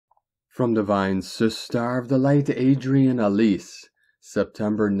From Divine Sister of the Light, Adrienne Elise,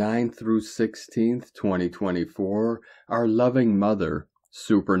 September 9th through 16th, 2024, Our Loving Mother,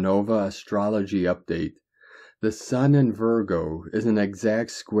 Supernova Astrology Update. The Sun in Virgo is an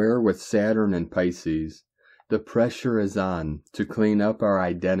exact square with Saturn in Pisces. The pressure is on to clean up our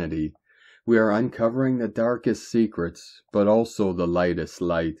identity. We are uncovering the darkest secrets, but also the lightest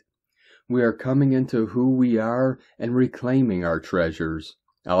light. We are coming into who we are and reclaiming our treasures,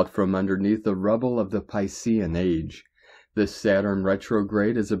 out from underneath the rubble of the Piscean age. This Saturn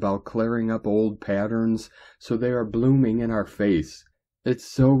retrograde is about clearing up old patterns so they are blooming in our face. It's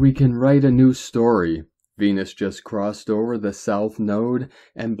so we can write a new story. Venus just crossed over the South Node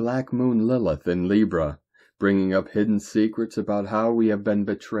and Black Moon Lilith in Libra, bringing up hidden secrets about how we have been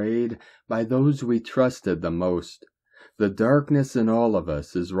betrayed by those we trusted the most. The darkness in all of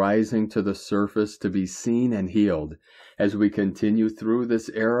us is rising to the surface to be seen and healed as we continue through this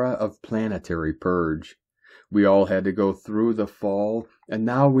era of planetary purge. We all had to go through the fall, and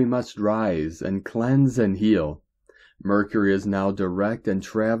now we must rise and cleanse and heal. Mercury is now direct and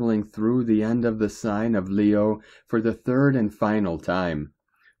traveling through the end of the sign of Leo for the third and final time.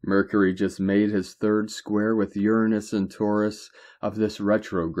 Mercury just made his third square with Uranus and Taurus of this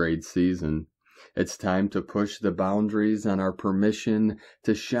retrograde season. It's time to push the boundaries on our permission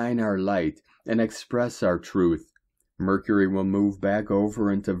to shine our light and express our truth. Mercury will move back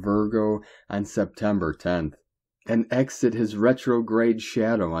over into Virgo on September 10th and exit his retrograde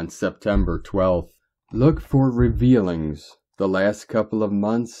shadow on September 12th. Look for revealings. The last couple of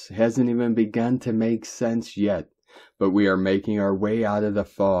months hasn't even begun to make sense yet, but we are making our way out of the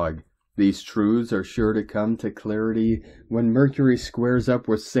fog. These truths are sure to come to clarity when Mercury squares up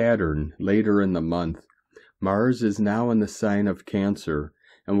with Saturn later in the month. Mars is now in the sign of Cancer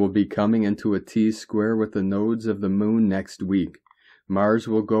and will be coming into a T-square with the nodes of the moon next week. Mars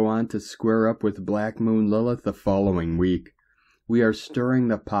will go on to square up with Black Moon Lilith the following week. We are stirring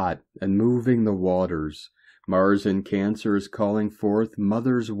the pot and moving the waters. Mars in Cancer is calling forth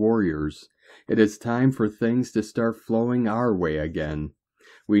Mother's warriors. It is time for things to start flowing our way again.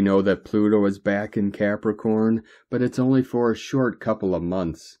 We know that Pluto is back in Capricorn, but it's only for a short couple of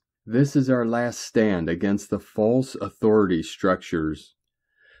months. This is our last stand against the false authority structures.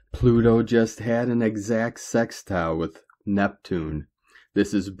 Pluto just had an exact sextile with Neptune.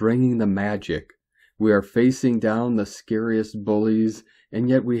 This is bringing the magic. We are facing down the scariest bullies, and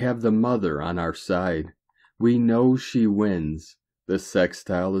yet we have the Mother on our side. We know she wins. The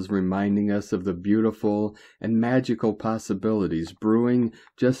sextile is reminding us of the beautiful and magical possibilities brewing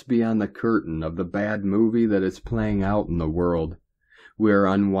just beyond the curtain of the bad movie that is playing out in the world. We are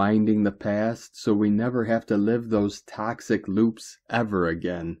unwinding the past so we never have to live those toxic loops ever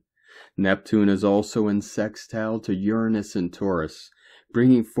again. Neptune is also in sextile to Uranus and Taurus,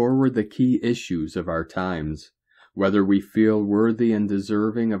 bringing forward the key issues of our times. Whether we feel worthy and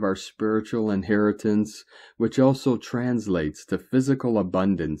deserving of our spiritual inheritance, which also translates to physical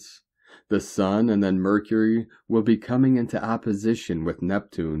abundance. The Sun and then Mercury will be coming into opposition with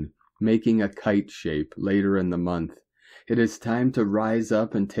Neptune, making a kite shape later in the month. It is time to rise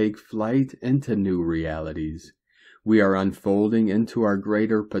up and take flight into new realities. We are unfolding into our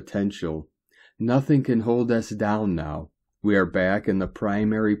greater potential. Nothing can hold us down now. We are back in the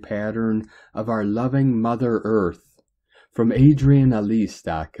primary pattern of our loving Mother Earth. From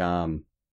AdrienneElise.com.